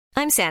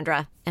I'm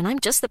Sandra, and I'm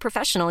just the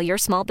professional your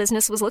small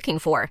business was looking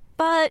for.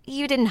 But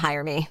you didn't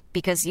hire me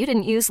because you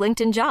didn't use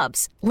LinkedIn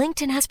Jobs.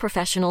 LinkedIn has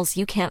professionals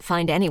you can't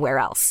find anywhere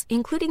else,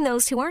 including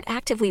those who aren't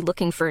actively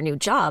looking for a new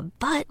job,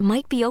 but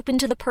might be open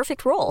to the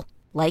perfect role,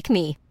 like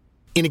me.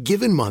 In a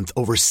given month,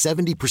 over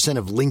 70%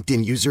 of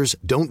LinkedIn users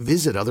don't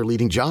visit other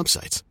leading job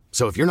sites.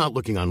 So if you're not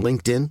looking on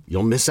LinkedIn,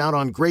 you'll miss out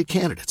on great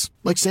candidates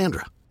like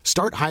Sandra.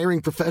 Start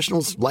hiring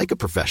professionals like a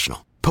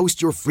professional.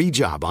 Post your free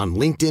job on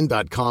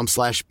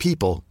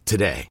linkedin.com/people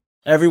today.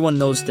 Everyone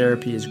knows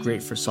therapy is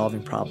great for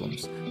solving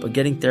problems, but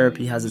getting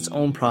therapy has its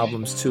own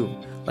problems too,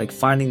 like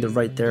finding the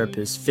right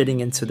therapist,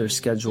 fitting into their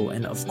schedule,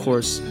 and of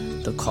course,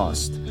 the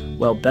cost.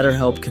 Well,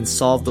 BetterHelp can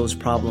solve those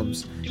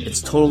problems. It's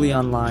totally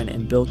online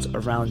and built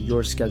around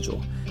your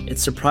schedule.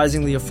 It's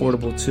surprisingly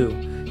affordable too.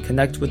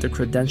 Connect with a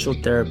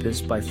credentialed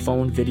therapist by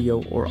phone,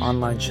 video, or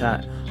online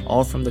chat,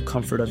 all from the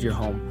comfort of your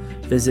home.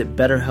 Visit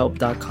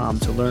BetterHelp.com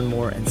to learn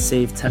more and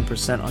save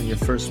 10% on your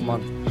first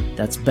month.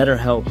 That's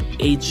BetterHelp,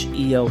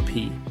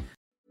 H-E-L-P.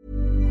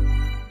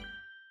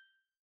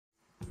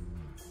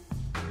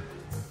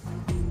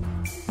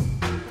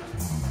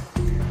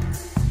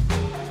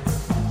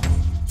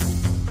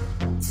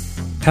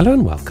 Hello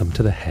and welcome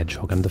to The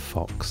Hedgehog and the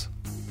Fox,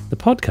 the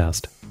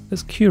podcast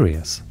that's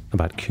curious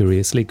about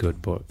curiously good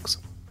books.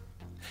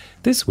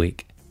 This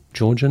week,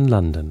 Georgian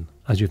London,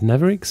 as you've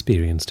never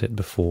experienced it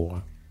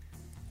before.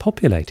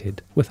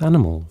 Populated with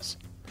animals,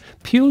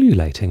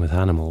 pullulating with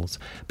animals,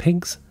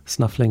 pigs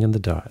snuffling in the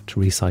dirt,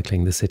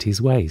 recycling the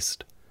city's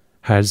waste,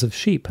 herds of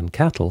sheep and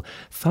cattle,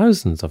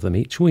 thousands of them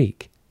each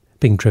week,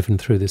 being driven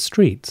through the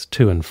streets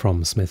to and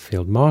from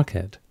Smithfield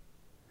Market,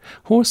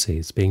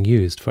 horses being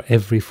used for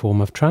every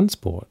form of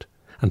transport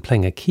and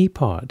playing a key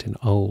part in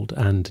old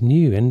and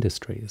new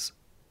industries,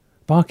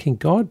 barking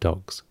guard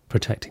dogs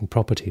protecting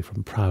property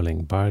from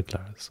prowling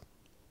burglars.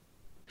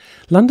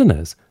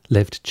 Londoners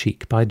lived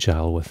cheek by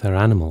jowl with their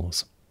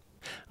animals.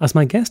 As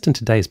my guest in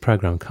today's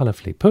programme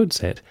colourfully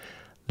puts it,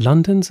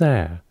 London's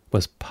air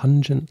was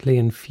pungently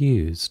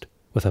infused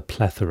with a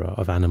plethora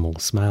of animal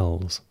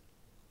smells.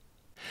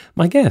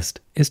 My guest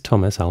is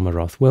Thomas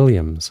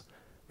Almeroth-Williams,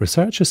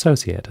 Research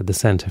Associate at the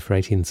Centre for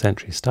 18th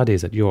Century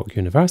Studies at York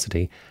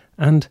University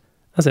and,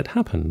 as it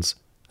happens,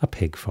 a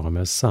pig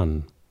farmer's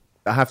son.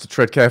 I have to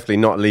tread carefully,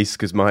 not least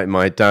because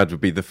my dad would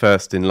be the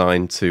first in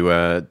line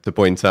to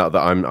point out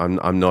that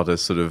I'm not a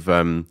sort of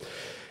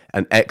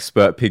an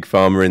expert pig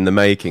farmer in the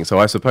making. So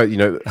I suppose,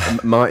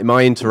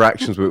 my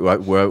interactions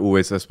were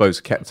always, I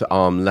suppose, kept at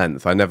arm's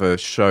length. I never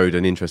showed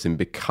an interest in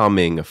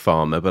becoming a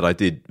farmer, but I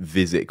did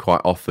visit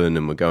quite often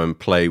and would go and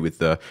play with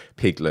the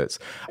piglets.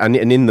 And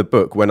in the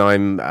book, when I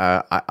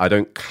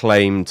don't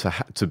claim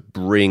to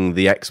bring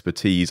the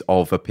expertise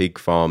of a pig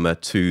farmer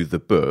to the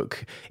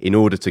book. In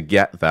order to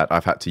get that,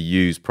 I've had to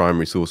use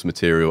primary source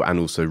material and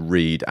also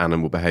read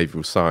animal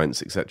behavioural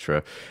science,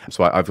 etc.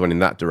 So I've gone in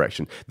that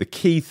direction. The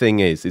key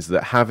thing is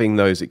that having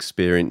those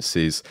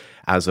experiences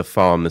as a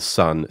farmer's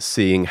son,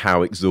 seeing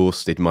how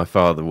exhausted my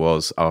father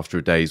was after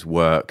a day's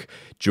work,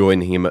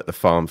 joining him at the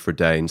farm for a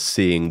day and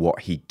seeing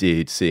what he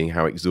did, seeing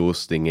how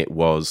exhausting it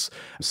was,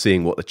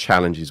 seeing what the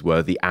challenges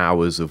were, the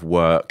hours of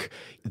work,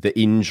 the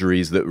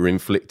injuries that were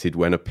inflicted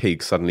when a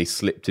pig suddenly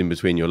slipped in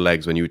between your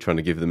legs when you were trying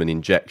to give them an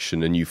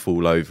injection and you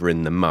fall over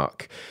in the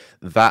muck.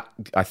 That,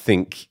 I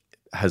think,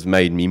 has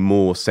made me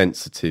more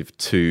sensitive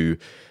to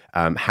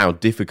how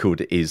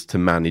difficult it is to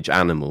manage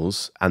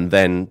animals, and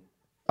then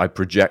I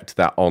project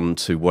that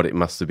onto what it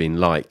must have been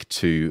like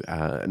to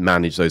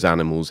manage those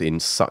animals in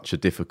such a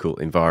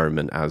difficult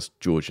environment as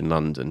Georgian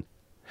London.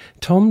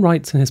 Tom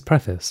writes in his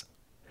preface,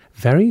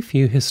 very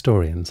few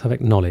historians have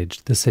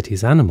acknowledged the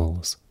city's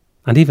animals,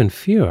 and even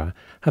fewer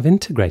have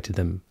integrated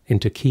them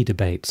into key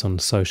debates on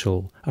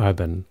social,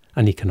 urban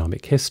and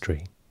economic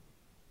history.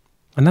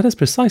 And that is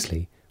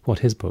precisely what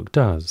his book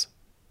does,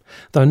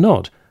 though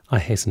not, I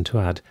hasten to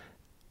add,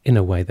 in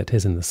a way that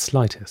is in the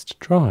slightest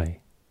dry.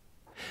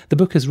 The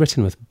book is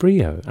written with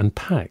brio and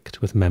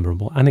packed with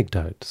memorable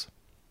anecdotes.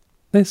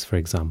 This, for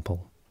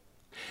example.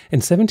 In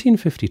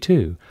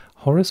 1752,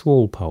 Horace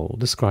Walpole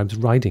describes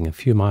riding a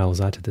few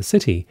miles out of the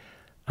city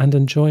and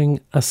enjoying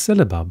a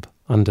syllabub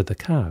under the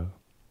cow,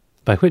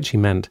 by which he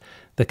meant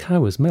the cow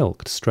was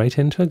milked straight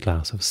into a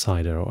glass of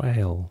cider or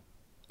ale,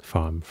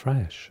 farm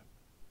fresh.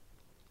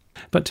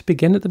 But to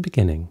begin at the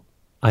beginning,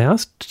 I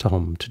asked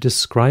Tom to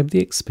describe the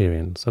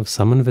experience of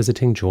someone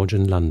visiting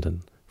Georgian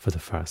London for the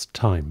first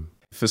time.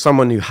 For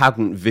someone who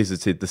hadn't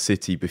visited the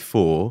city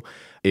before,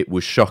 it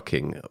was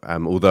shocking.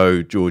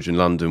 Although Georgian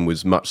London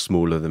was much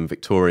smaller than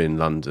Victorian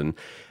London,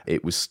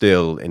 it was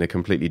still in a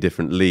completely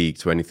different league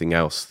to anything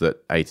else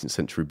that 18th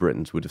century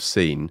Britons would have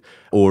seen,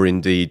 or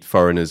indeed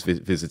foreigners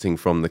visiting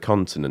from the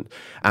continent.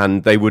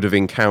 And they would have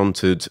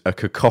encountered a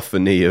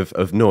cacophony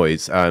of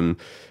noise,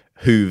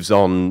 hooves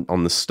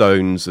on the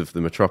stones of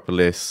the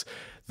metropolis,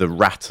 the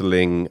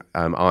rattling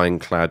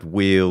ironclad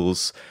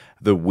wheels,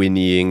 the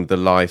whinnying, the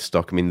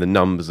livestock. I mean, the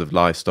numbers of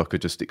livestock are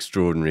just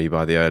extraordinary.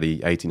 By the early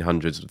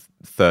 1800s,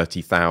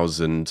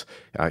 30,000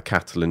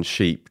 cattle and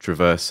sheep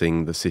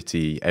traversing the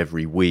city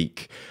every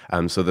week.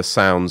 So the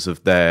sounds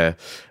of their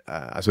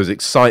I suppose,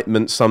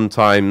 excitement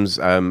sometimes,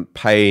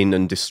 pain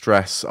and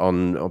distress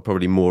or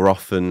probably more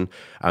often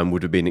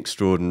would have been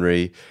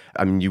extraordinary.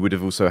 I mean, you would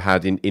have also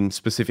had in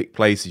specific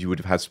places, you would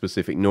have had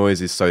specific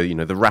noises. So,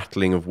 the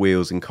rattling of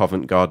wheels in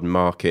Covent Garden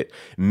Market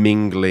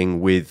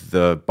mingling with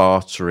the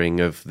bartering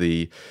of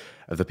the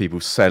people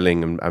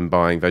selling and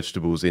buying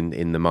vegetables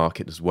in the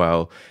market as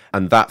well.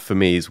 And that, for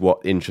me, is what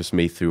interests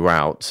me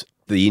throughout.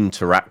 The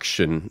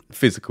interaction,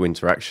 physical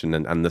interaction,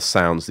 and the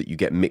sounds that you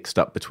get mixed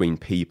up between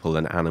people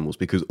and animals,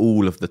 because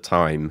all of the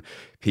time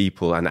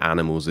people and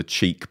animals are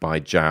cheek by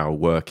jowl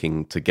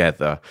working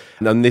together.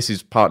 And this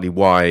is partly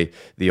why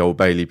the Old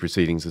Bailey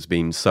proceedings has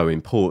been so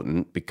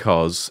important,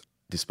 because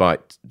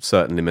despite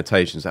certain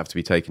limitations that have to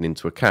be taken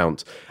into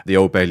account, the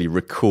Old Bailey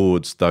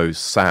records those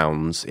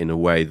sounds in a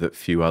way that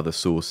few other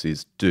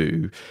sources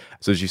do.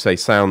 So as you say,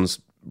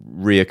 sounds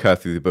reoccur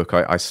through the book.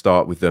 I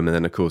start with them, and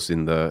then of course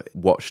in the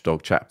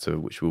Watchdog chapter,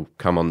 which we'll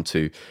come on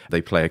to, they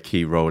play a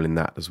key role in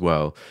that as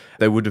well.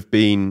 There would have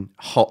been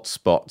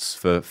hotspots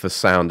for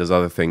sound as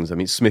other things. I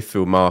mean,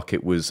 Smithfield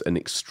Market was an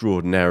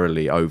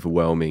extraordinarily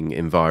overwhelming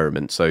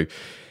environment. So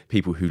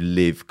people who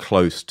live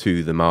close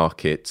to the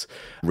market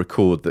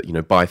record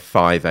that, by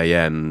 5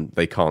 a.m.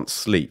 they can't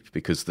sleep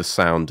because the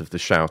sound of the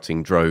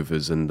shouting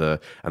drovers and the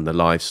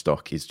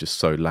livestock is just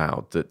so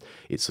loud that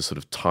it's a sort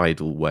of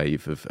tidal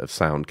wave of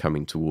sound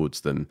coming towards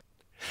them.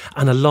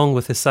 And along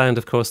with the sound,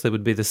 of course, there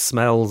would be the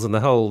smells and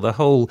the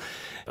whole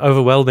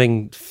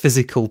overwhelming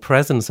physical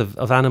presence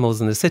of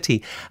animals in the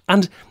city.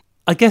 And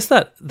I guess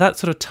that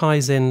sort of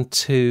ties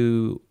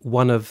into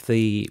one of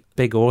the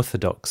big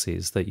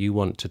orthodoxies that you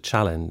want to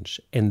challenge,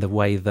 in the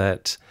way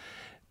that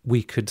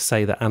we could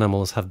say that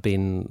animals have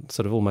been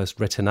sort of almost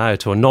written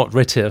out, or not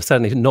written,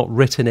 certainly not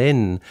written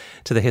in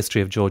to the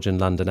history of Georgian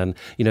London. And,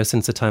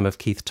 since the time of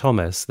Keith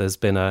Thomas, there's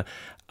been a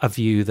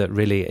view that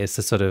really it's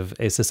a sort of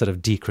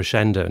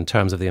decrescendo in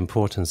terms of the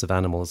importance of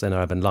animals in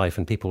urban life,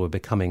 and people were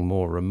becoming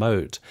more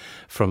remote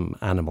from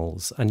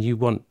animals. And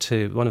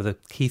one of the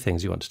key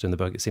things you wanted to do in the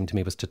book, it seemed to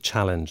me, was to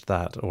challenge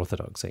that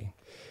orthodoxy.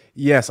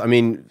 Yes, I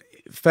mean,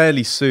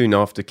 fairly soon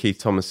after Keith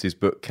Thomas's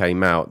book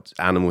came out,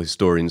 animal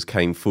historians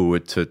came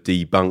forward to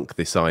debunk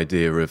this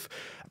idea of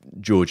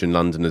Georgian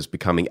Londoners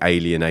becoming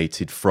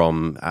alienated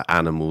from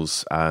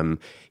animals.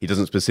 He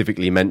doesn't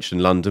specifically mention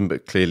London,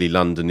 but clearly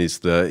London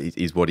is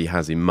what he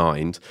has in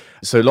mind.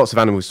 So lots of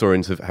animal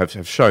historians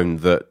have shown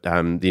that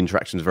the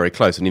interactions are very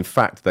close, and in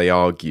fact they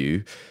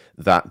argue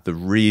that the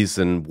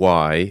reason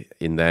why,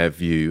 in their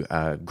view,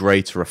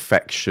 greater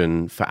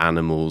affection for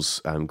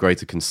animals,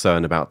 greater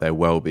concern about their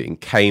well-being,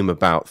 came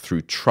about through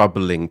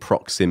troubling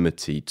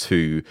proximity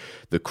to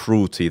the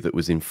cruelty that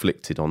was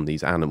inflicted on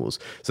these animals.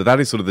 So that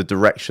is sort of the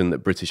direction that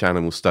British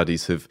animal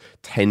studies have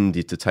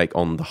tended to take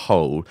on the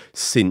whole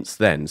since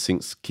then,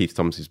 since Keith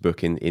Thomas's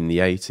book in the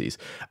 80s.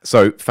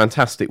 So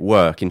fantastic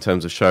work in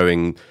terms of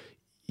showing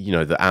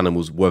that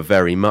animals were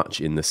very much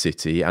in the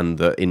city and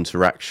the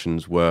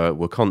interactions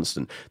were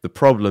constant. The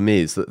problem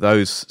is that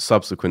those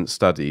subsequent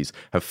studies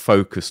have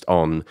focused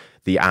on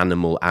the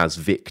animal as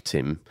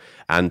victim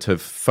and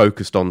have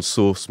focused on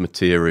source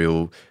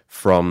material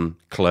from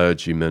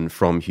clergymen,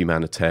 from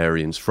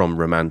humanitarians, from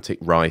romantic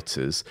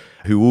writers,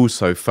 who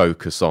also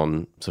focus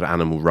on sort of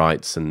animal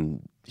rights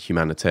and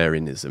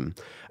humanitarianism.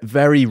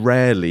 Very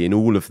rarely in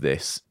all of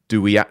this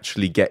do we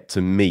actually get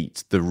to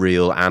meet the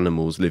real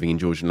animals living in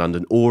Georgian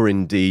London, or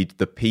indeed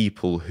the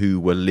people who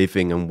were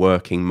living and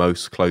working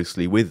most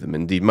closely with them.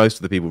 Indeed, most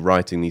of the people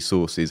writing these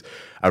sources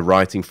are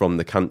writing from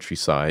the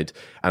countryside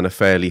and are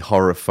fairly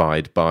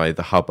horrified by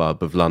the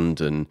hubbub of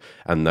London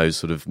and those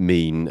sort of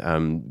mean,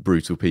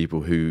 brutal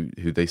people who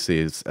they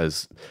see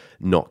as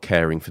not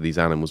caring for these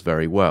animals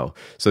very well.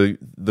 So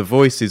the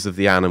voices of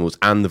the animals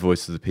and the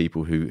voices of the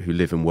people who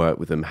live and work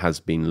with them has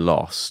been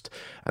lost.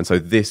 And so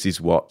this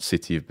is what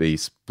City of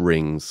Beasts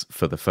brings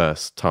for the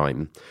first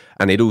time.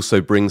 And it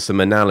also brings some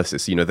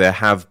analysis. There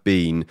have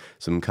been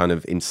some kind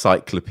of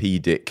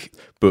encyclopedic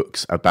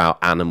books about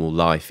animal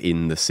life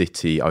in the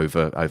city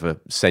over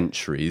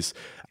centuries,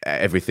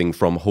 everything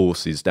from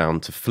horses down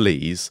to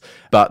fleas,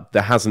 but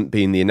there hasn't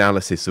been the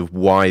analysis of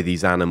why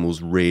these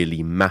animals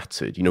really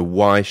mattered.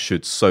 Why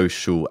should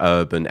social,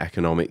 urban,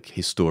 economic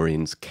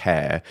historians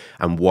care,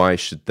 and why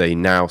should they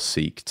now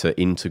seek to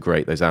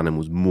integrate those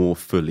animals more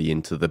fully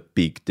into the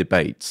big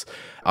debates?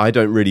 I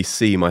don't really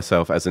see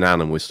myself as an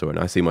animal historian.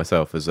 I see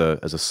myself as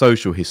a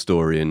social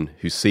historian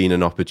who's seen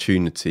an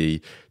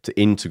opportunity to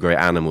integrate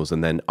animals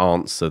and then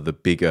answer the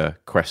bigger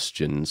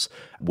questions,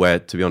 where,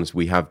 to be honest,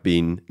 we have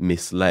been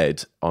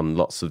misled on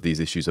lots of these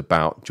issues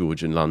about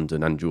Georgian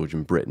London and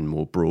Georgian Britain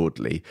more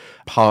broadly,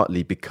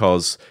 partly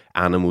because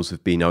animals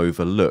have been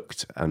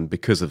overlooked, and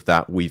because of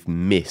that we've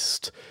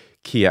missed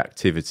key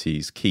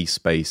activities, key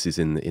spaces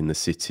in the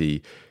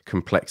city,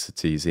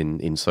 complexities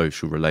in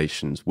social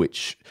relations,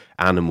 which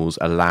animals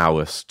allow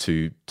us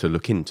to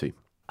look into.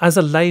 As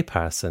a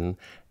layperson,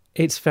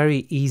 it's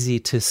very easy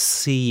to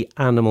see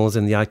animals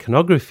in the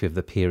iconography of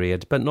the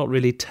period, but not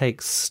really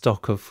take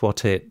stock of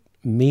what it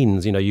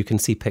means. You can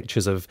see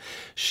pictures of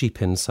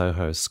sheep in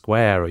Soho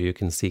Square, or you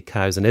can see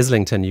cows in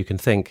Islington. You can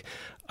think,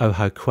 oh,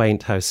 how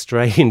quaint, how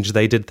strange,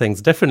 they did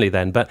things differently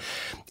then. But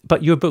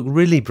your book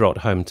really brought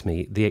home to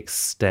me the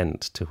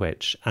extent to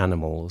which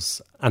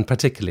animals, and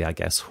particularly, I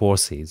guess,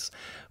 horses,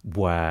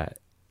 were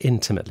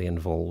intimately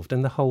involved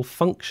in the whole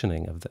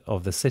functioning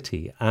of the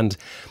city. And,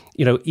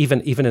 you know,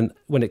 even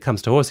when it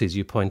comes to horses,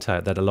 you point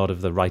out that a lot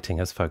of the writing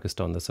has focused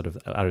on the sort of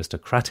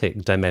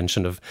aristocratic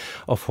dimension of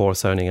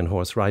horse owning and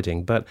horse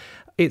riding. But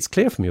it's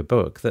clear from your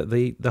book that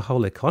the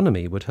whole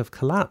economy would have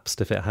collapsed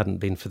if it hadn't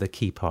been for the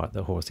key part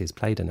that horses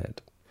played in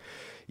it.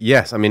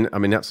 Yes, I mean,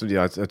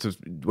 absolutely.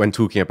 When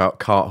talking about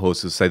cart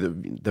horses, say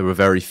that there were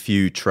very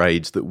few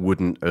trades that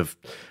wouldn't have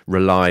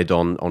relied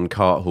on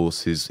cart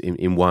horses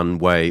in one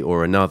way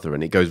or another,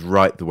 and it goes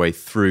right the way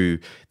through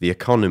the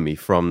economy,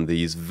 from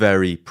these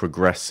very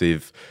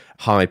progressive,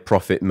 high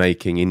profit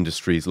making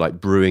industries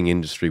like brewing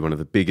industry, one of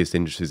the biggest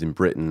industries in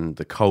Britain,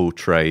 the coal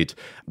trade,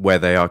 where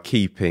they are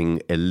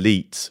keeping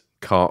elite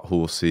cart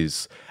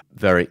horses,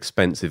 very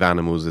expensive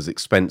animals, as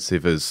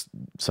expensive as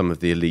some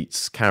of the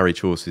elite's carriage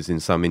horses in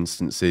some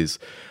instances,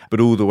 but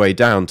all the way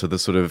down to the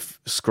sort of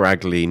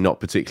scraggly, not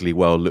particularly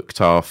well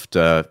looked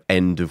after,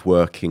 end of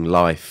working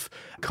life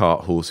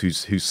cart horse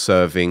who's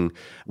serving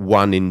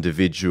one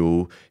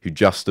individual who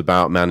just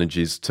about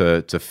manages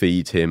to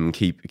feed him,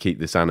 keep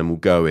this animal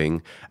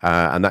going,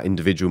 and that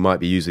individual might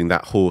be using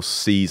that horse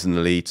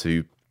seasonally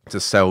to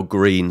sell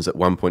greens at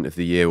one point of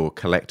the year or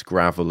collect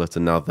gravel at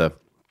another.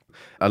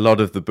 A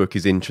lot of the book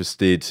is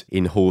interested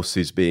in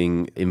horses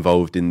being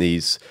involved in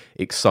these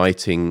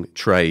exciting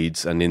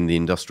trades and in the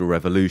Industrial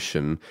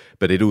Revolution,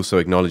 but it also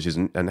acknowledges,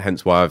 and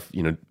hence why I've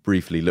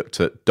briefly looked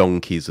at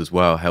donkeys as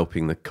well,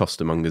 helping the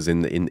costermongers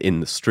in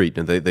the street,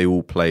 and they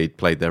all played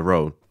their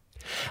role.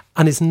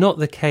 And it's not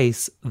the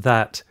case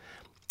that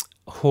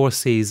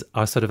horses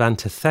are sort of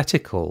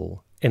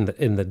antithetical in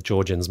the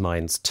Georgians'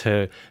 minds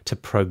to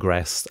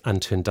progress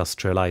and to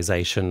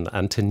industrialization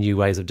and to new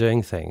ways of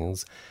doing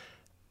things.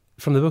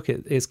 From the book,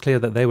 it's clear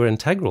that they were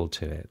integral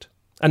to it.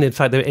 And in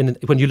fact,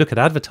 when you look at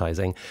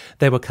advertising,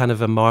 they were kind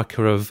of a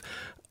marker of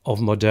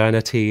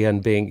modernity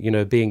and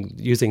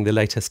using the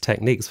latest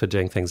techniques for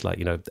doing things like,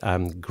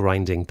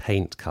 grinding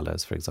paint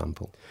colours, for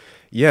example.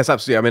 Yes,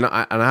 absolutely. I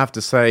mean, I have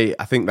to say,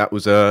 I think that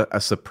was a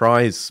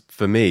surprise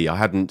for me.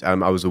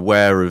 I was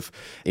aware of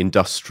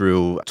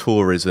industrial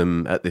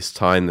tourism at this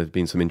time. There's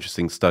been some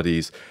interesting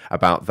studies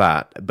about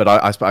that. But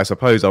I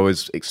suppose I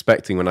was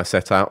expecting when I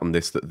set out on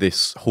this that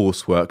this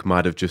horsework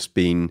might have just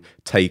been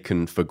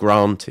taken for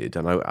granted.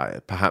 And I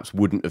perhaps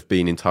wouldn't have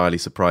been entirely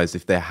surprised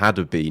if there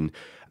had been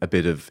a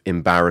bit of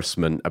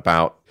embarrassment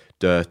about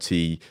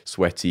dirty,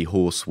 sweaty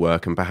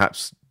horsework, and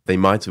perhaps they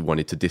might have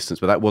wanted to distance,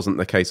 but that wasn't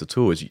the case at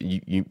all. As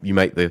you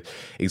make the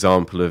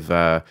example of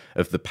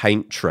the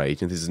paint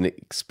trade, and this is an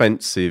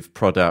expensive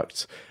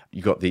product.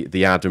 You got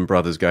the Adam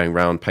brothers going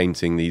around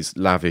painting these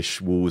lavish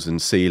walls and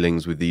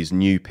ceilings with these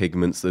new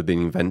pigments that have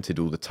been invented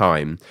all the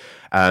time.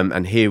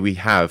 And here we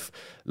have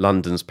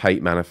London's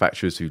paint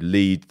manufacturers who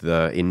lead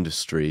the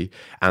industry,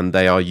 and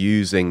they are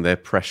using their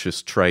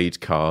precious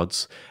trade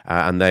cards,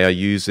 and they are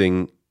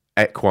using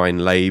equine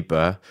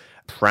labour.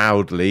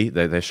 Proudly,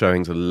 they're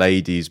showing the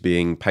ladies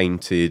being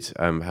painted,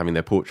 having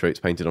their portraits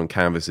painted on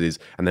canvases,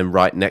 and then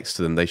right next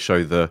to them they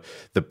show the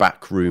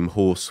backroom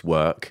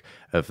horsework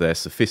of their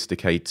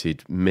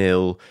sophisticated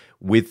mill,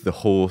 with the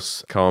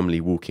horse calmly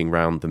walking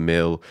round the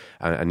mill.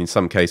 And in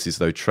some cases,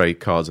 though, trade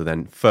cards are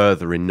then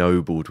further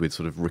ennobled with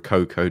sort of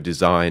Rococo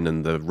design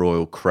and the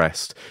royal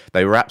crest.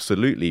 They were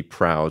absolutely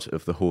proud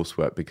of the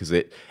horsework because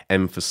it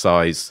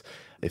emphasised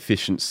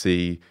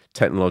efficiency,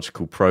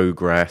 technological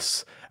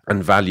progress,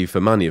 and value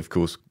for money. Of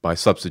course, by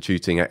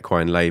substituting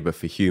equine labour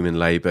for human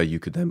labour, you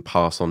could then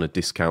pass on a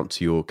discount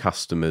to your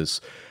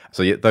customers.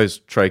 So yeah, those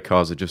trade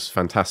cards are just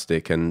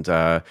fantastic, and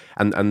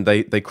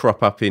they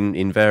crop up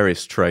in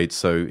various trades.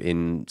 So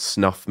in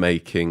snuff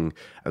making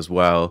as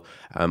well.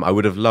 I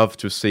would have loved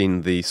to have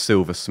seen the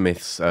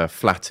silversmith's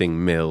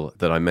flatting mill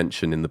that I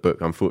mentioned in the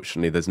book.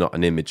 Unfortunately, there's not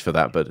an image for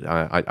that, but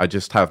I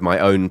just have my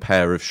own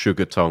pair of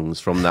sugar tongs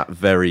from that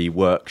very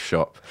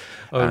workshop.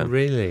 Oh,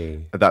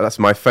 really? That's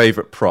my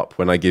favourite prop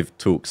when I give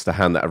talks, to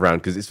hand that around,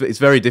 because it's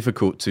very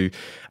difficult to.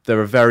 There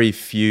are very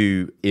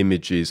few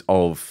images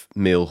of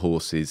mill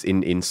horses.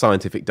 In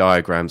scientific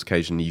diagrams,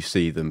 occasionally you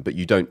see them, but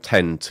you don't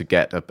tend to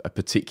get a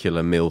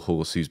particular mill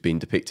horse who's been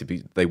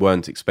depicted. They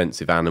weren't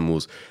expensive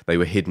animals. They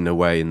were hidden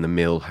away in the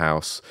mill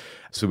house.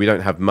 So we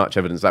don't have much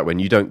evidence that way.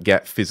 And you don't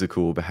get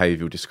physical or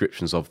behavioural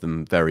descriptions of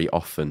them very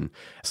often.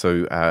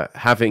 So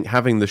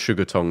having the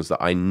sugar tongs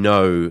that I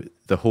know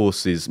the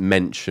horses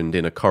mentioned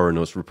in a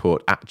coroner's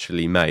report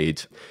actually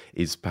made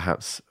is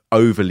perhaps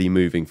overly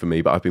moving for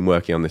me, but I've been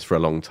working on this for a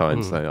long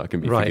time, so I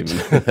can be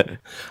forgiven.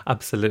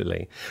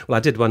 Absolutely. Well, I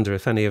did wonder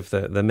if any of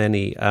the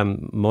many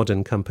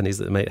modern companies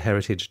that make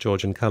heritage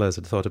Georgian colours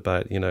had thought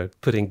about,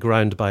 putting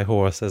ground by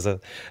horse as a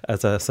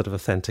sort of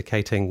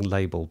authenticating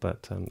label,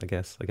 but I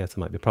guess there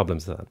might be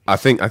problems with that. I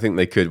think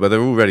they could. Well, there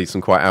are already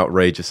some quite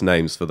outrageous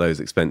names for those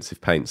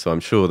expensive paints, so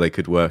I'm sure they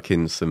could work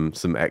in some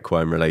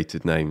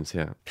equine-related names,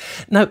 yeah.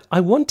 Now,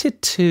 I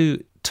wanted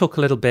to talk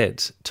a little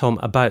bit, Tom,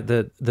 about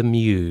the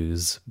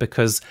muse,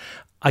 because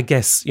I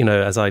guess,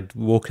 as I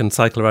walk and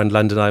cycle around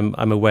London,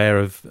 I'm aware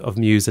of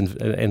mews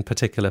in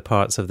particular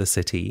parts of the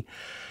city.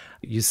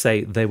 You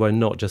say they were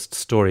not just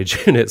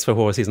storage units for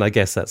horses, and I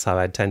guess that's how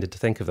I tended to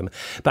think of them.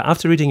 But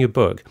after reading your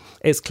book,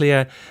 it's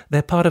clear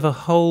they're part of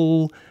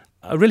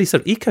a really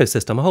sort of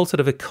ecosystem, a whole sort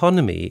of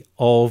economy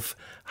of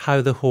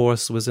how the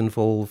horse was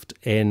involved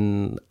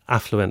in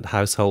affluent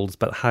households,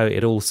 but how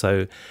it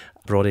also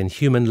brought in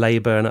human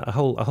labour and a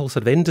whole sort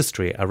of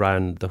industry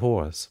around the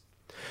horse.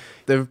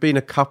 There have been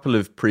a couple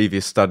of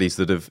previous studies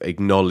that have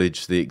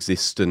acknowledged the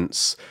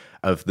existence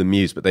of the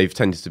mews, but they've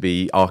tended to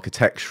be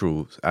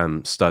architectural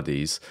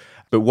studies.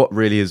 But what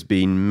really has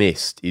been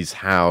missed is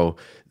how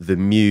the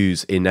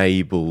mews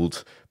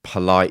enabled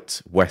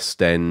polite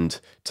West End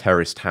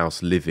terraced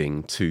house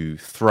living to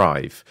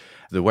thrive.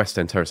 The West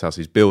End terrace house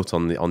is built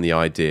on the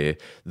idea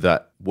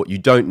that what you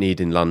don't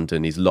need in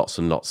London is lots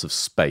and lots of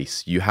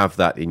space. You have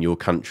that in your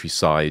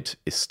countryside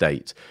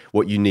estate.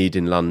 What you need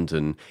in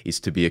London is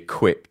to be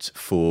equipped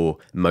for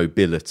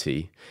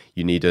mobility.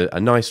 You need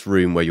a nice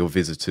room where your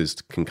visitors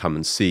can come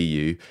and see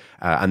you,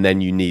 and then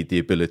you need the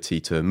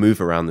ability to move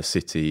around the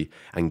city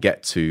and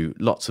get to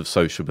lots of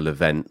sociable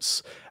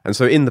events. And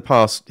so in the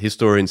past,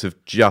 historians have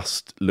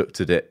just looked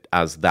at it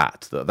as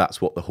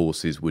that's what the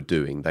horses were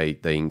doing. They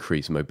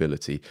increase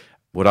mobility.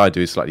 What I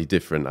do is slightly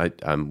different,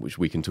 which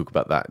we can talk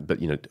about that. But,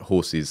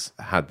 horses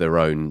had their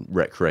own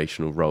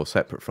recreational role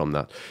separate from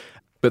that.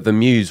 But the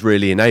mews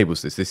really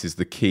enables this. This is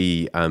the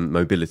key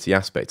mobility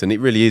aspect. And it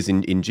really is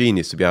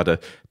ingenious to be able to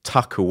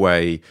tuck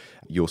away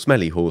your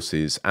smelly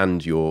horses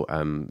and your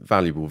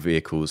valuable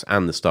vehicles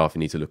and the staff who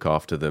need to look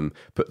after them,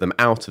 put them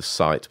out of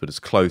sight, but as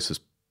close as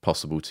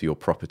possible to your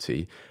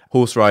property.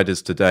 Horse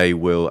riders today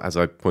will, as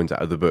I point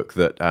out in the book,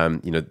 that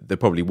there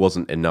probably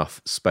wasn't enough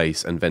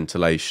space and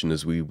ventilation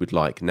as we would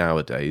like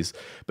nowadays,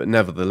 but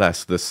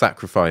nevertheless the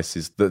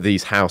sacrifices that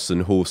these house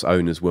and horse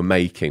owners were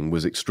making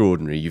was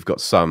extraordinary. You've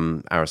got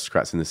some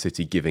aristocrats in the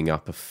city giving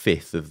up a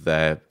fifth of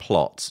their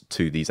plot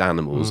to these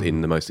animals in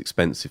the most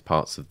expensive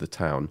parts of the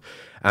town.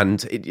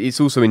 And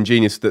it's also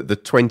ingenious that the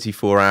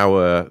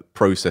 24-hour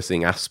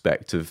processing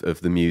aspect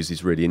of the mews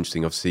is really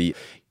interesting. Obviously,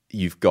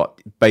 you've got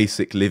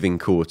basic living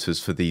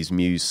quarters for these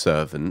mews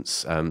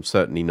servants,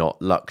 certainly not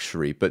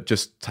luxury, but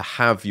just to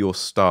have your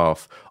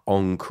staff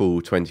on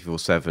call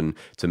 24/7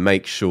 to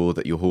make sure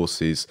that your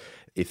horses,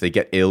 if they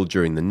get ill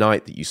during the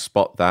night, that you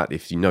spot that.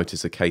 If you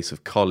notice a case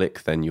of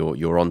colic, then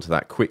you're onto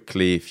that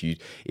quickly.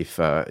 If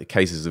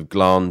cases of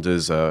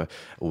glanders or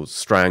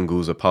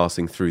strangles are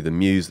passing through the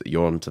mews, that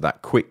you're onto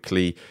that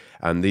quickly.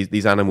 And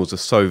these animals are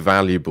so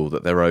valuable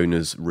that their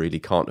owners really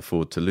can't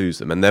afford to lose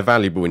them. And they're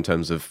valuable in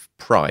terms of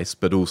price,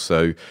 but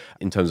also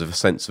in terms of a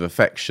sense of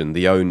affection.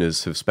 The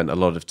owners have spent a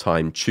lot of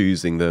time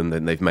choosing them,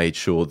 and they've made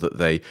sure that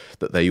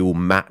they all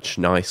match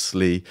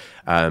nicely,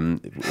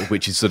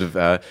 which is sort of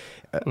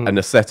an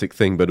aesthetic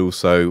thing, but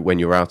also when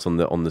you're out on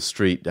the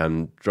street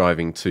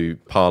driving to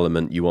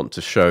Parliament, you want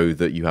to show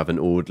that you have an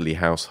orderly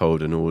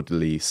household, an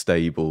orderly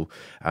stable,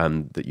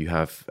 that you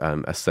have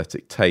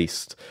aesthetic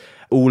taste.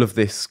 All of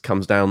this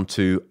comes down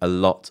to a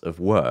lot of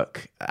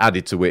work,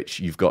 added to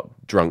which you've got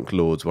drunk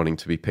lords wanting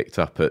to be picked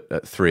up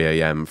at 3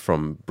 a.m.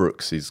 from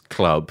Brooks's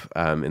club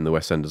in the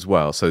West End as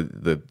well. So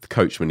the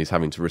coachman is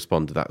having to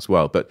respond to that as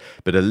well. But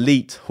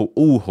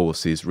all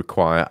horses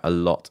require a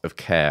lot of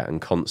care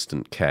and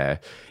constant care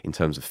in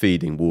terms of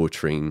feeding,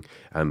 watering,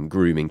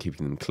 grooming,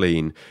 keeping them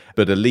clean.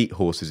 But elite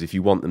horses, if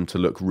you want them to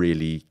look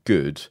really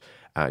good,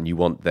 and you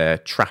want their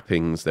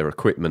trappings, their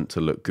equipment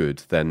to look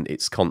good, then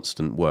it's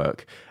constant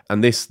work.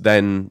 And this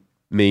then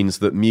means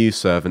that mew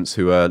servants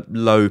who are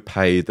low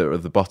paid, that are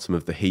at the bottom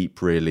of the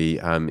heap really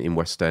in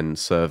West End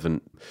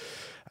servant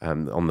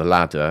on the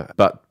ladder,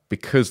 but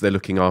because they're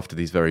looking after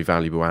these very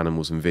valuable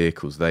animals and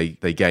vehicles, they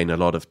gain a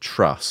lot of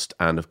trust.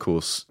 And of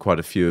course, quite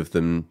a few of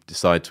them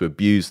decide to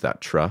abuse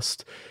that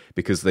trust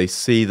because they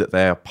see that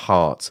they are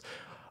part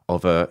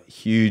of a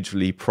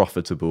hugely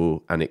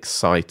profitable and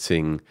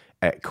exciting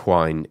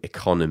equine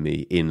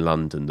economy in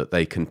London that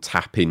they can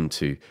tap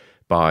into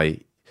by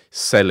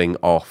selling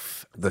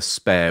off the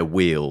spare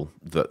wheel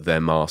that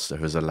their master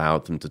has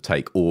allowed them to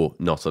take or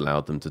not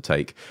allowed them to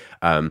take,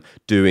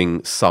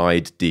 doing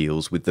side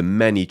deals with the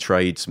many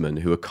tradesmen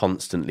who are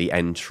constantly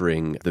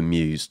entering the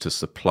mews to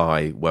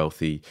supply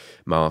wealthy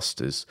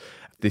masters.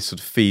 This sort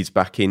of feeds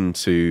back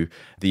into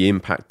the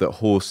impact that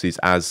horses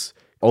as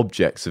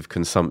objects of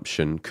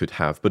consumption could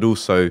have, but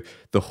also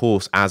the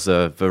horse as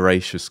a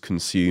voracious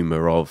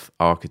consumer of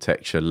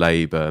architecture,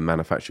 labour,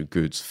 manufactured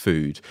goods,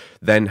 food,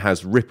 then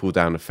has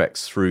ripple-down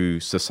effects through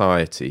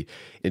society.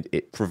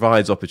 It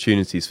provides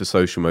opportunities for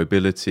social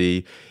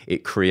mobility.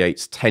 It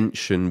creates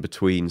tension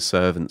between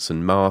servants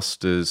and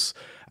masters.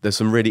 There's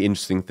some really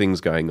interesting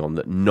things going on,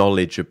 that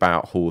knowledge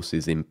about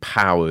horses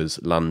empowers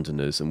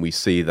Londoners, and we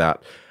see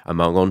that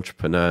among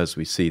entrepreneurs,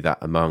 we see that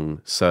among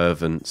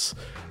servants,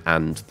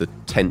 and the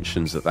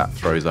tensions that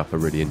throws up are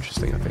really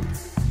interesting, I think.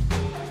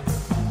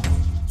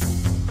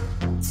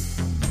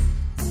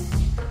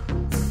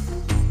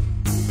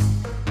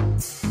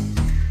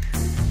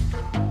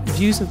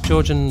 Views of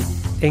Georgian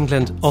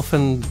England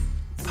often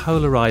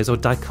polarise or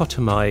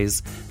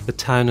dichotomise the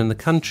town and the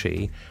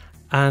country.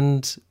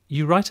 And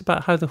you write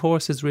about how the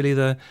horse is really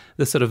the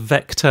sort of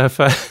vector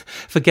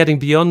for getting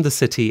beyond the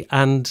city,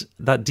 and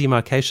that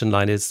demarcation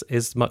line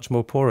is much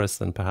more porous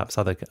than perhaps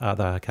other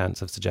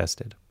accounts have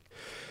suggested.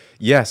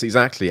 Yes,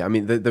 exactly. I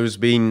mean, there's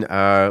been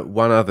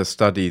one other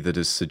study that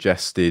has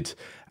suggested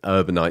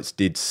urbanites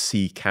did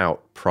seek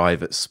out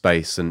private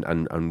space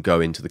and go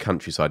into the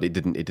countryside. It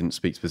didn't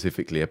speak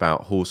specifically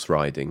about horse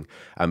riding,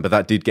 but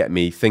that did get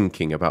me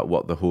thinking about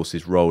what the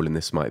horse's role in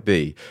this might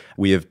be.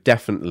 We have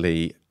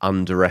definitely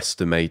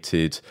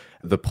underestimated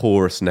the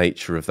porous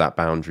nature of that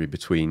boundary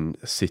between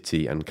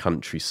city and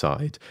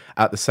countryside.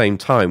 At the same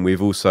time,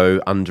 we've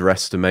also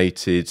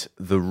underestimated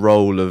the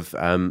role of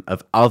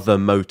other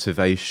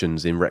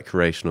motivations in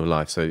recreational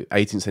life. So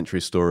 18th century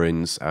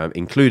historians,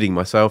 including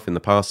myself in the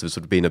past, have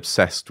sort of been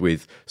obsessed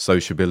with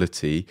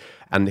sociability.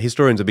 And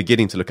historians are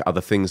beginning to look at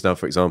other things now,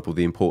 for example,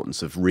 the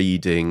importance of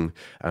reading,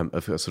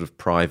 of a sort of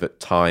private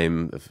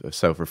time, of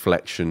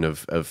self-reflection,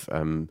 of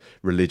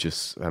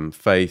religious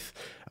faith,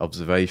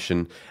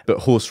 observation. But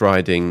horse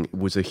riding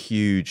was a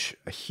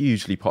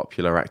hugely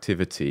popular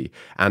activity.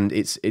 And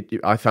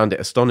I found it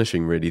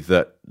astonishing, really,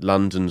 that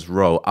London's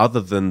role,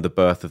 other than the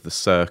birth of the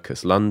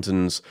circus,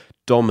 London's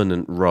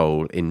dominant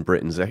role in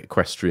Britain's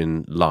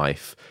equestrian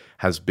life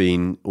has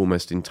been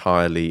almost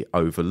entirely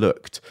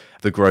overlooked.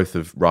 The growth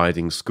of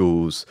riding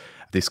schools,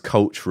 this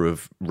culture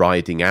of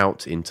riding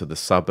out into the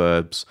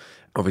suburbs.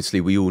 Obviously,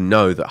 we all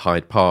know that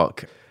Hyde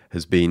Park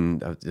has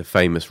been a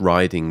famous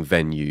riding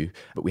venue,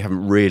 but we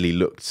haven't really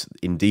looked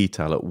in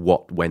detail at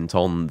what went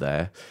on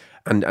there.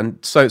 And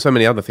so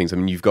many other things. I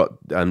mean, you've got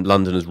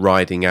Londoners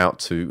riding out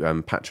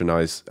to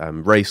patronise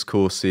race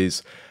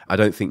courses. I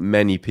don't think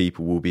many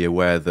people will be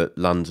aware that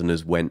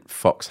Londoners went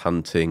fox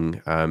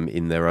hunting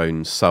in their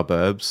own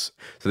suburbs.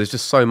 So there's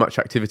just so much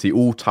activity,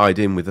 all tied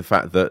in with the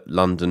fact that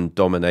London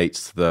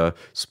dominates the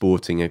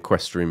sporting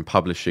equestrian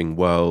publishing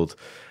world.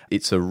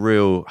 It's a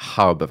real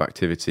hub of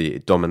activity.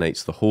 It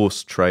dominates the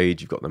horse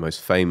trade. You've got the most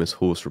famous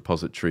horse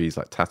repositories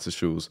like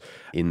Tattershall's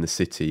in the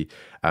city.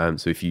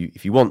 So if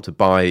you want to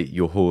buy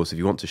your horse, if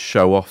you want to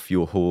show off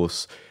your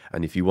horse,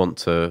 and if you want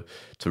to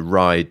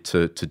ride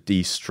to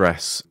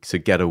de-stress, to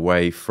get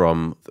away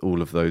from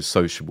all of those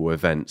sociable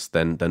events,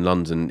 then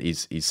London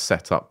is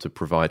set up to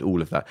provide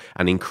all of that.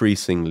 And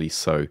increasingly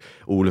so,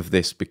 all of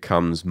this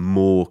becomes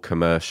more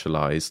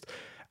commercialised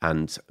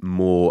and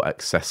more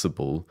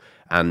accessible,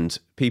 and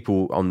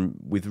people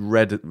with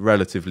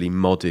relatively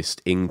modest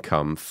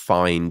income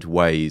find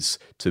ways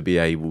to be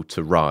able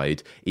to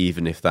ride,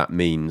 even if that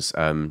means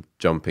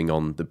jumping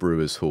on the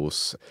brewer's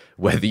horse,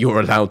 whether you're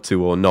allowed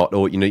to or not.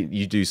 Or,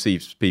 you do see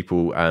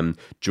people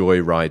joy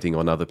riding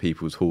on other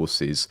people's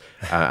horses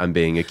and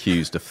being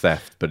accused of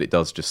theft, but it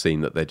does just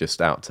seem that they're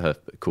just out to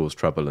cause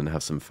trouble and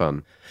have some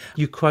fun.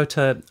 You quote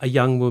a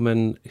young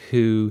woman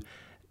who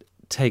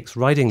takes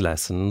riding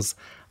lessons,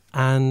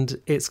 and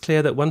it's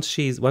clear that once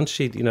she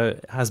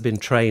has been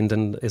trained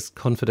and is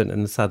confident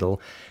in the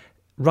saddle,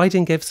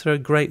 riding gives her a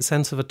great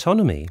sense of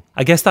autonomy.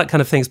 I guess that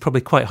kind of thing is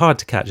probably quite hard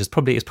to catch. It's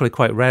probably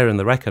quite rare in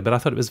the record, but I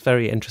thought it was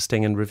very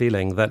interesting and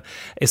revealing that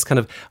it's kind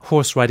of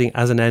horse riding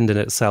as an end in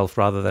itself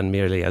rather than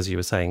merely, as you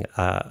were saying,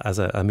 as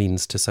a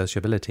means to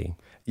sociability.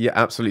 Yeah,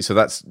 absolutely. So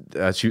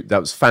that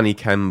was Fanny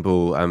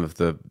Kemble of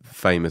the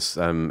famous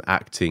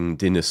acting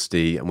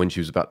dynasty. And when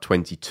she was about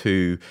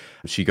 22,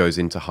 she goes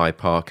into Hyde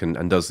Park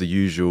and does the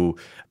usual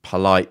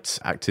polite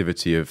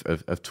activity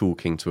of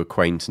talking to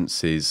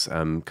acquaintances,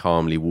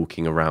 calmly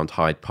walking around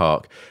Hyde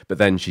Park. But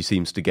then she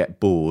seems to get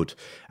bored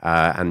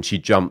and she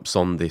jumps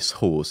on this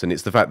horse. And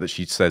it's the fact that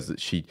she says that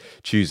she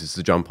chooses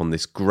to jump on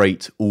this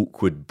great,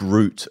 awkward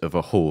brute of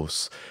a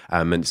horse.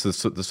 And it's the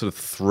sort of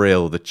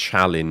thrill, the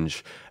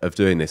challenge of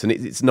doing this. And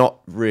it's not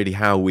really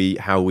how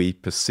we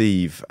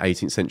perceive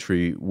 18th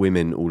century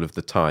women all of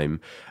the time.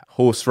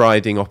 Horse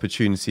riding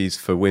opportunities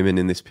for women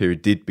in this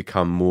period did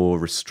become more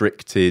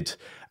restricted.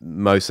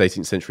 Most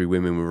 18th century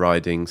women were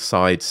riding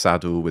side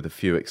saddle with a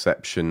few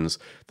exceptions.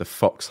 The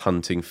fox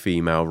hunting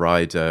female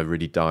rider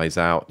really dies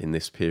out in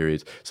this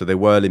period. So there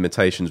were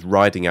limitations.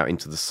 Riding out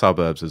into the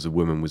suburbs as a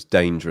woman was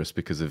dangerous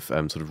because of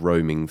sort of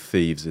roaming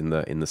thieves in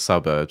the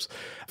suburbs.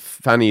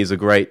 Fanny is a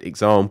great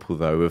example,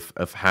 though,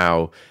 of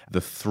how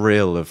the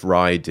thrill of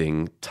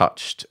riding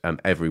touched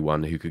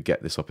everyone who could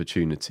get this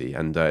opportunity.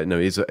 And it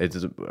is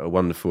a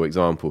wonderful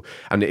example.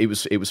 And it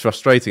was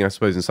frustrating, I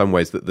suppose, in some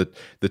ways that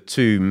the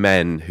two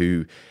men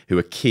who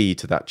are key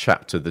to that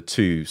chapter, the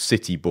two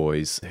city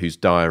boys whose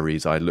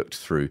diaries I looked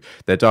through,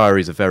 their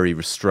diaries are very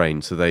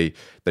restrained. So they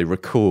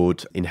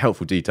record in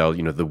helpful detail,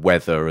 the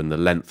weather and the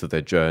length of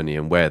their journey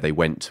and where they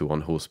went to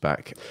on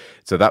horseback.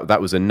 So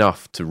that was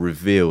enough to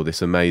reveal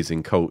this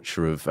amazing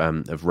culture of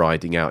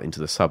riding out into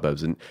the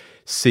suburbs, and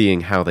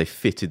seeing how they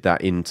fitted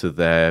that into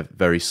their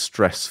very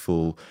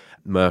stressful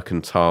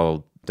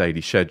mercantile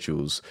daily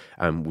schedules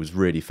was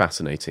really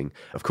fascinating.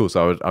 Of course,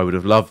 I would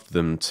have loved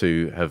them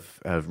to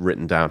have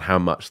written down how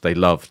much they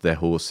loved their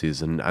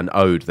horses and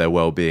owed their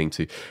well-being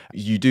to.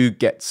 You do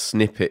get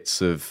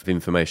snippets of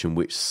information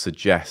which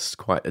suggest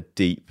quite a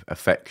deep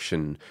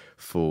affection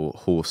for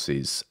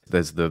horses.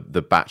 There's the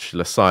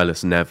bachelor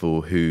Silas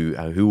Neville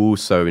who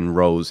also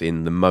enrolls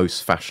in the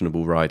most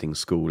fashionable riding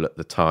school at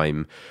the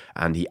time,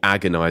 and he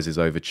agonises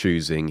over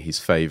choosing his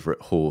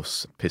favourite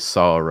horse,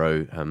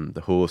 Pissarro,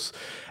 the horse.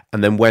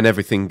 And then when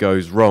everything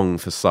goes wrong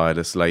for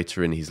Silas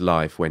later in his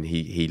life, when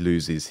he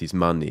loses his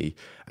money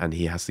and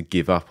he has to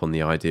give up on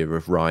the idea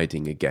of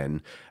riding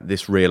again,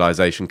 this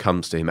realisation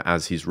comes to him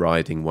as he's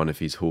riding one of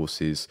his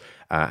horses,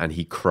 and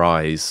he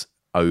cries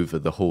over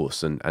the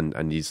horse,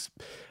 and he's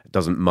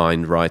doesn't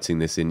mind writing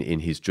this in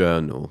his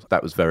journal.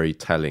 That was very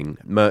telling.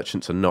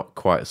 Merchants are not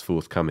quite as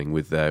forthcoming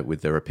with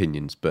their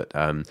opinions, but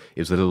it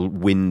was a little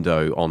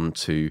window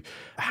onto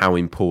how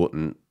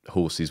important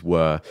horses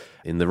were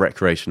in the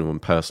recreational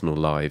and personal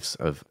lives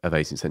of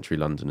 18th century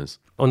Londoners.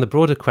 On the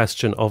broader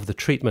question of the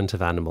treatment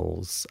of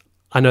animals,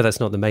 I know that's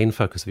not the main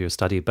focus of your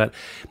study, but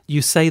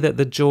you say that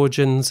the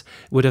Georgians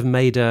would have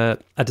made a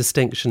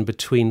distinction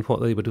between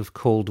what they would have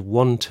called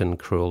wanton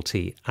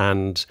cruelty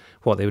and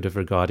what they would have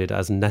regarded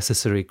as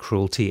necessary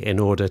cruelty in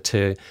order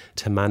to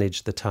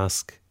manage the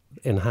task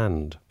in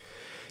hand.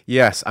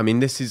 Yes, I mean,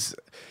 this is...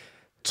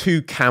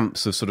 Two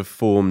camps have sort of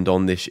formed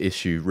on this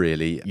issue,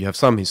 really. You have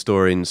some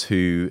historians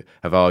who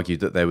have argued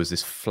that there was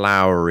this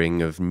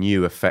flowering of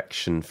new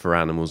affection for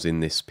animals in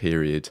this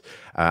period,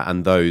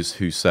 and those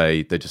who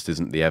say there just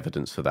isn't the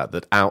evidence for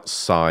that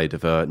outside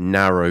of a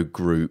narrow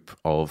group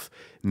of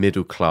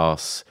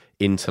middle-class,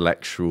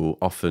 intellectual,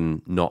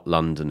 often not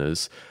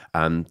Londoners,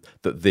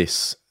 that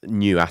this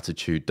new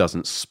attitude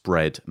doesn't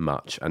spread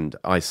much. And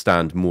I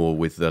stand more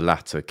with the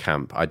latter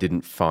camp. I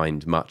didn't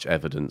find much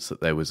evidence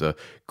that there was a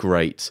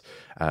great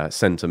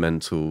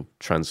sentimental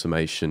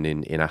transformation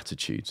in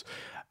attitudes.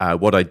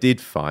 What I did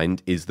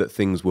find is that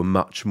things were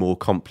much more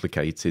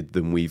complicated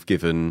than we've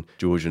given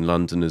Georgian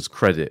Londoners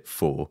credit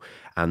for,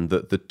 and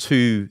that the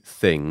two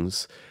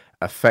things,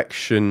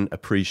 affection,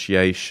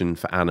 appreciation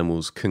for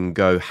animals, can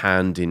go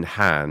hand in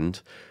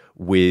hand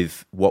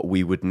with what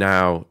we would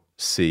now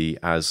see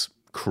as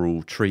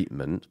cruel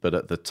treatment, but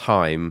at the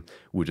time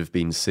would have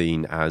been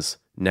seen as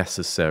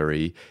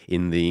necessary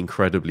in the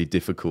incredibly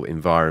difficult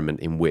environment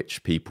in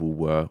which people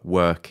were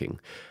working.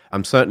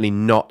 I'm certainly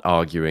not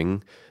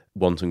arguing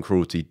wanton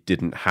cruelty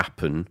didn't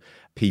happen.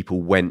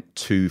 People went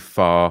too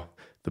far,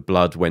 the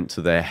blood went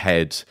to their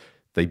head,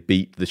 they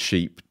beat the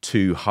sheep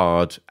too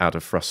hard out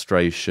of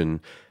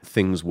frustration,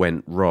 things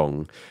went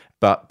wrong.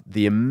 But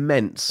the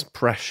immense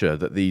pressure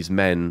that these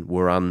men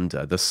were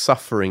under, the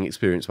suffering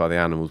experienced by the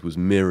animals was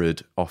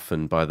mirrored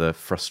often by the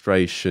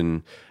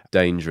frustration,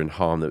 danger and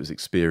harm that was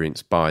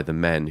experienced by the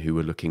men who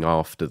were looking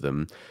after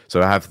them.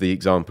 So I have the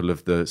example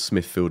of the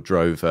Smithfield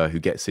drover who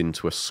gets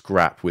into a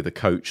scrap with a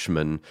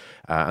coachman,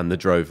 and the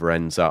drover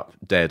ends up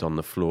dead on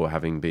the floor,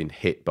 having been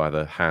hit by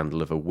the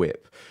handle of a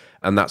whip.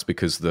 And that's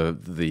because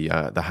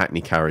the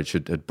hackney carriage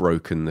had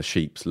broken the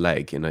sheep's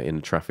leg in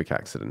a traffic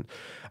accident.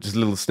 Just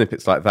little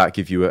snippets like that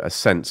give you a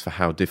sense for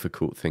how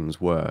difficult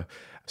things were.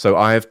 So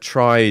I have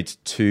tried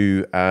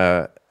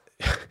to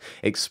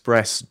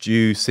express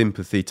due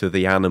sympathy to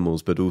the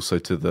animals, but also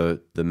to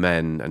the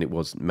men, and it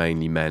was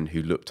mainly men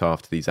who looked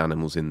after these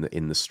animals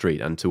in the street,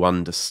 and to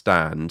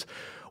understand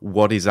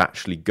what is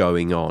actually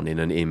going on in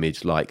an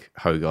image like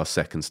Hogarth's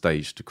Second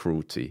Stage to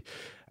Cruelty.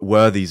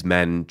 Were these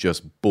men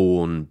just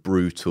born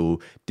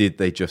brutal? Did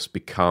they just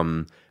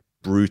become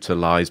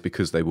brutalized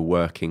because they were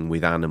working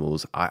with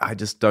animals? I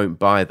just don't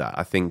buy that.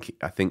 I think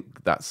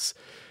that's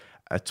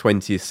a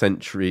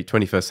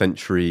 21st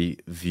century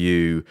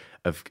view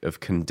of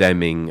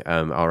condemning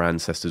our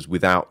ancestors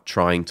without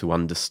trying to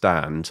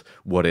understand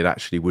what it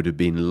actually would have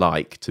been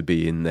like to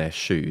be in their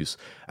shoes.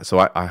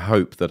 So I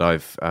hope that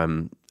I've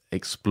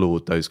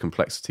explored those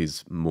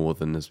complexities more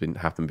than has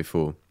happened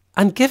before.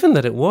 And given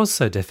that it was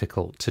so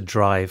difficult to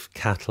drive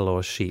cattle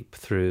or sheep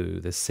through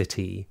the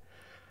city,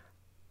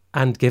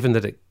 and given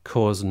that it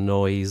caused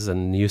noise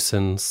and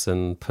nuisance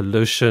and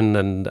pollution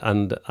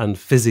and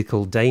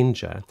physical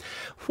danger,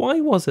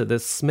 why was it that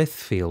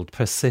Smithfield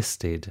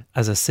persisted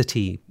as a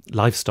city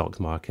livestock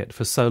market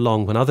for so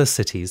long when other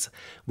cities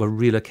were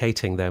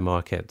relocating their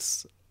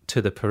markets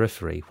to the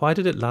periphery? Why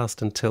did it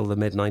last until the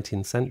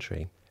mid-19th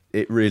century?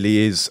 It really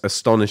is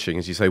astonishing,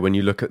 as you say, when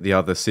you look at the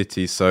other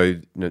cities.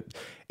 So,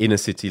 inner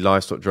city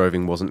livestock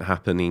droving wasn't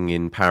happening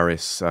in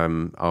Paris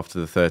after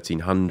the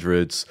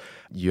 1300s.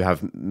 You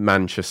have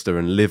Manchester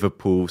and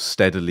Liverpool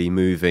steadily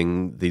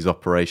moving these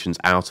operations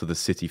out of the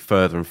city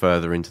further and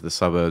further into the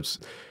suburbs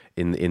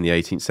in the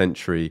 18th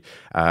century.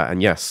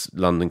 And yes,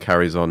 London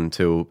carries on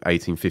until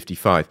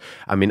 1855.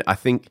 I mean, I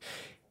think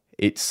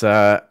it's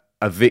a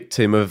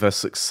victim of a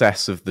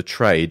success of the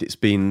trade. It's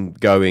been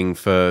going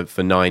for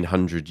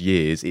 900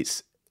 years.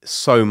 It's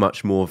so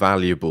much more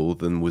valuable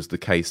than was the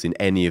case in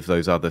any of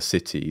those other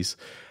cities.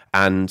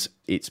 and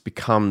it's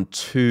become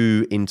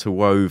too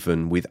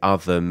interwoven with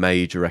other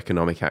major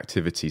economic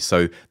activities.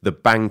 So the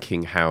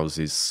banking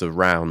houses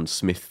surround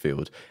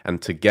Smithfield,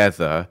 and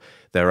together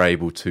they're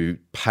able to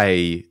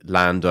pay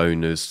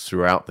landowners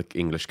throughout the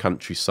English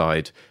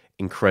countryside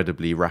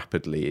incredibly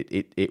rapidly.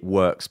 It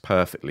works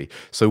perfectly.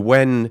 So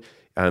when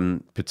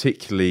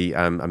particularly,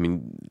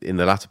 in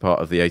the latter part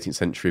of the 18th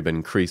century, but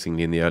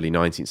increasingly in the early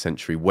 19th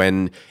century,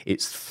 when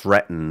it's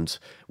threatened,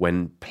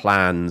 when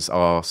plans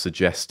are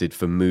suggested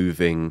for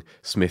moving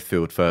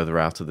Smithfield further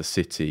out of the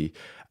city,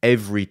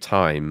 every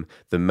time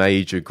the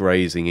major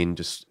grazing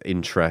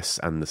interests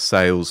and the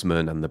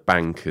salesmen and the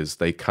bankers,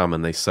 they come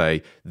and they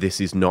say,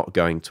 this is not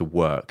going to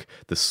work.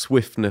 The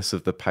swiftness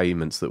of the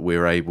payments that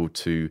we're able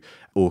to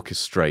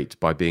orchestrate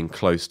by being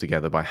close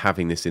together, by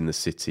having this in the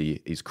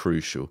city, is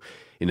crucial.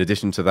 In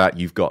addition to that,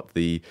 you've got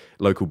the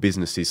local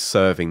businesses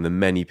serving the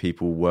many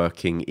people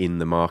working in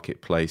the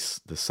marketplace,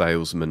 the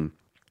salesmen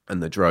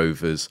and the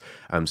drovers.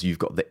 So you've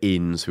got the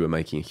inns who are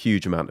making a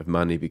huge amount of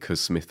money because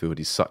Smithfield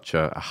is such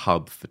a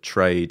hub for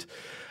trade.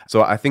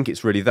 So I think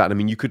it's really that. I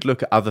mean, you could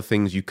look at other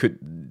things.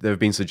 There have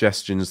been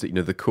suggestions that,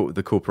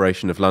 the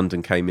Corporation of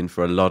London came in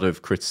for a lot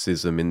of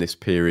criticism in this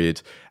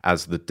period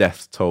as the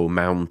death toll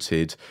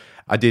mounted.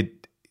 I did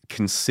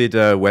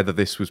consider whether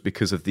this was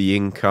because of the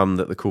income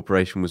that the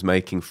corporation was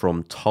making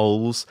from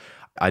tolls.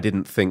 I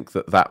didn't think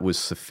that was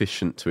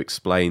sufficient to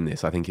explain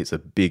this. I think it's a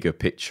bigger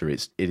picture.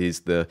 It is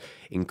the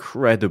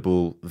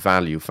incredible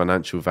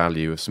financial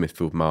value of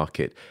Smithfield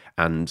Market,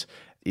 and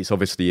it's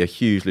obviously a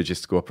huge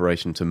logistical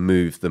operation to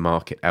move the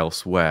market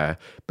elsewhere,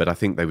 but I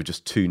think they were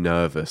just too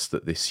nervous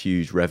that this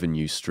huge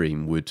revenue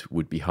stream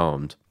would be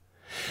harmed.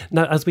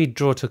 Now, as we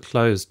draw to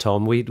close,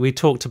 Tom, we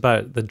talked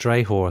about the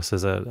dray horse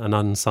as an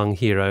unsung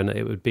hero, and I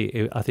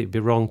think it'd be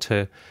wrong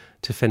to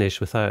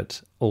finish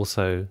without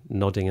also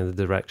nodding in the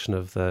direction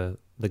of the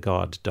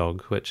guard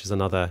dog, which is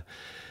another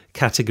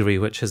category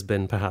which has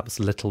been perhaps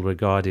little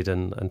regarded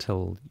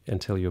until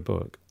your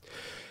book.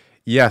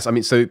 Yes, I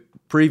mean, so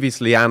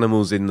previously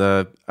dogs in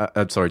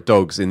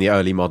the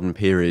early modern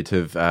period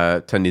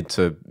have tended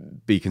to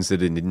be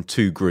considered in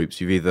two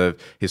groups.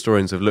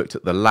 Historians have looked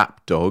at the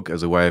lap dog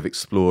as a way of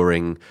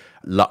exploring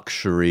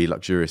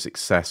luxurious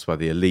excess by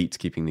the elite,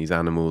 keeping these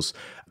animals,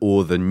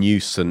 or the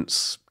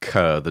nuisance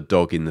cur, the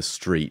dog in the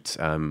street,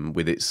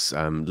 with its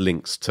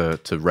links to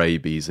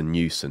rabies and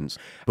nuisance.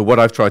 But what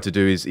I've tried to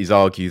do is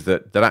argue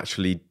that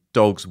actually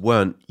dogs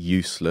weren't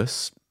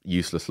useless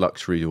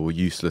luxury or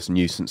useless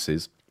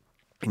nuisances.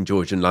 In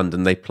Georgian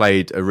London, they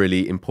played a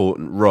really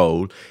important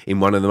role in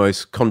one of the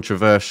most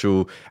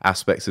controversial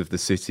aspects of the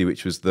city,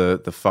 which was the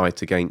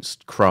fight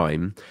against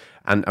crime.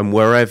 And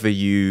wherever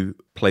you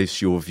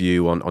place your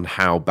view on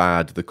how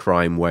bad the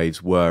crime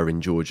waves were in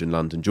Georgian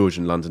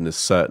Londoners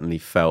certainly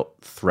felt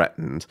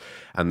threatened.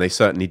 And they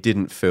certainly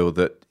didn't feel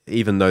that,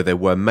 even though there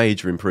were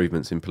major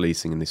improvements in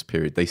policing in this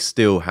period, they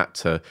still had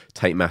to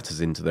take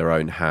matters into their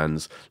own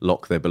hands,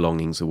 lock their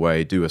belongings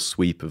away, do a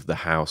sweep of the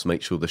house,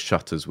 make sure the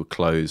shutters were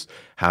closed,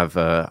 have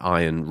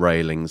iron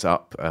railings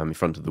up in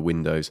front of the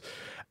windows.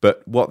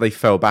 But what they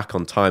fell back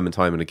on time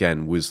and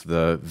again was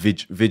the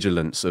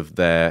vigilance of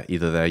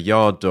either their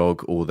yard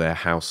dog or their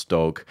house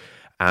dog,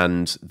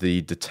 and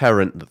the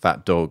deterrent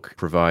that dog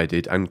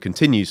provided and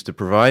continues to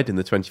provide in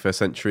the 21st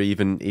century.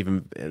 Even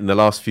in the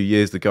last few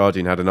years, The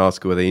Guardian had an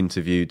article where they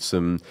interviewed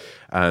some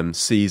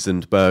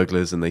seasoned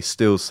burglars, and they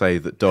still say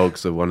that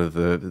dogs are one of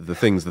the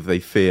things that they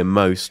fear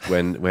most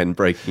when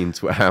breaking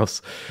into a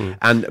house.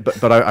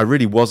 But I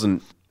really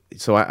wasn't.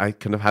 So I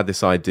kind of had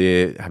this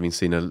idea, having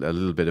seen a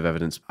little bit of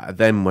evidence.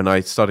 Then when I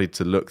started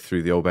to look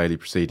through the Old Bailey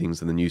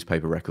proceedings and the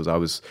newspaper records, I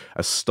was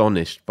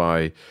astonished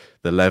by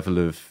the level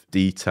of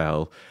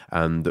detail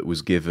that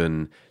was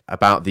given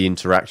about the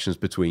interactions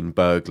between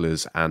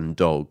burglars and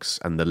dogs,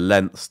 and the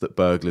lengths that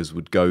burglars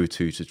would go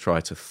to try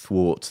to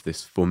thwart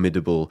this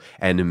formidable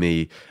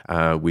enemy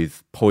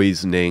with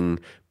poisoning,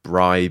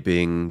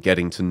 bribing,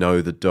 getting to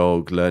know the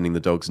dog, learning the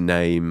dog's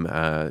name,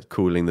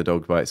 calling the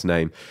dog by its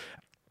name.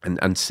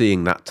 And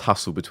seeing that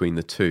tussle between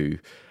the two.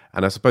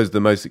 And I suppose the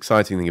most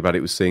exciting thing about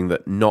it was seeing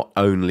that not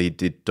only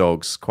did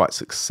dogs quite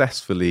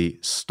successfully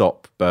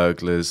stop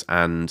burglars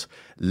and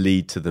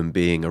lead to them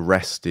being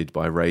arrested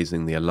by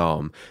raising the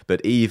alarm,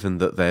 but even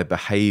that their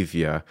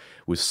behaviour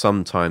was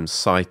sometimes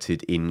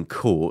cited in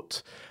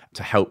court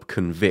to help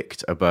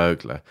convict a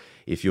burglar.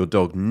 If your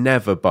dog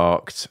never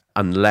barked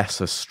unless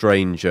a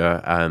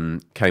stranger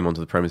came onto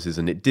the premises,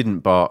 and it didn't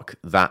bark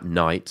that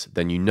night,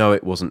 then you know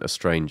it wasn't a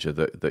stranger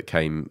that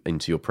came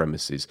into your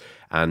premises.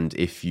 And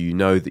if you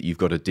know that you've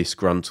got a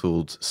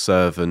disgruntled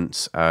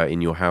servant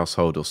in your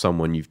household, or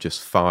someone you've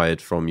just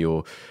fired from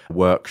your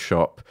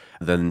workshop,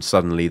 then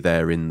suddenly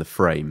they're in the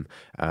frame.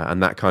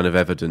 And that kind of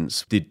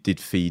evidence did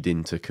feed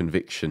into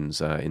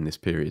convictions in this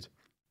period.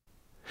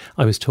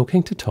 I was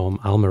talking to Tom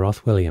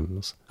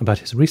Almeroth-Williams about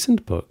his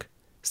recent book,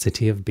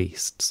 City of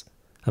Beasts,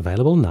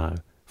 available now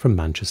from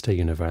Manchester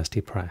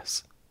University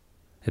Press.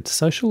 It's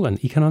social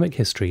and economic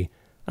history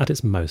at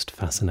its most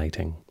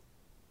fascinating.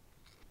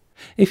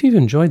 If you've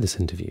enjoyed this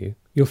interview,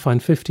 you'll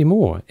find 50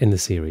 more in the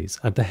series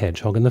at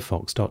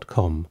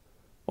thehedgehogandthefox.com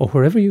or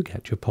wherever you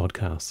get your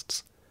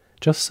podcasts.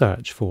 Just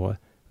search for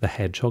The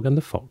Hedgehog and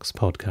the Fox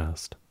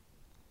podcast.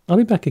 I'll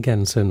be back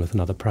again soon with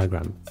another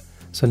programme.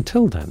 So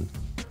until then,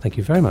 thank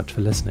you very much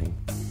for listening,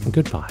 and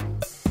goodbye.